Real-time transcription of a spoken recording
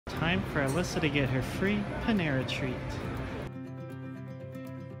time for Alyssa to get her free Panera treat.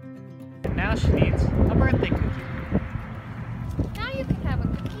 And now she needs a birthday cookie. Now you can have a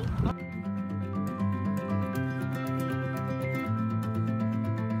cookie.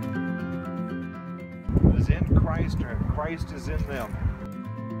 Who is in Christ, or Christ is in them.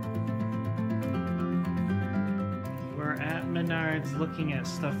 We're at Menards looking at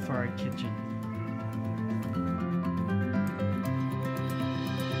stuff for our kitchen.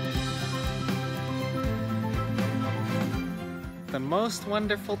 The most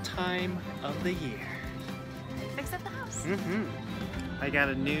wonderful time of the year. Fix up the house. I got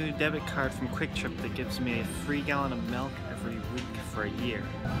a new debit card from Quick Trip that gives me a free gallon of milk every week for a year.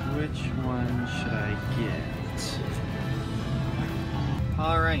 Which one should I get?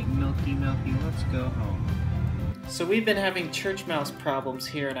 Alright, Milky, let's go home. So we've been having church mouse problems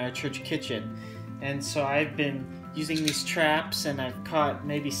here in our church kitchen. And so I've been using these traps, and I've caught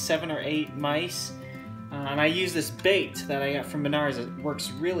maybe 7 or 8 mice. And I use this bait that I got from Menards. It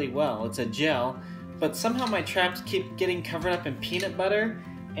works really well. It's a gel. But somehow my traps keep getting covered up in peanut butter,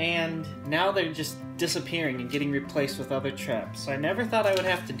 and now they're just disappearing and getting replaced with other traps. So I never thought I would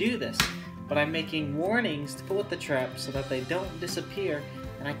have to do this, but I'm making warnings to put with the traps so that they don't disappear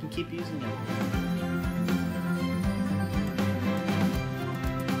and I can keep using them.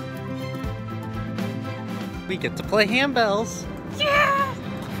 We get to play handbells! Yeah!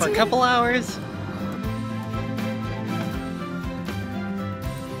 For a couple hours.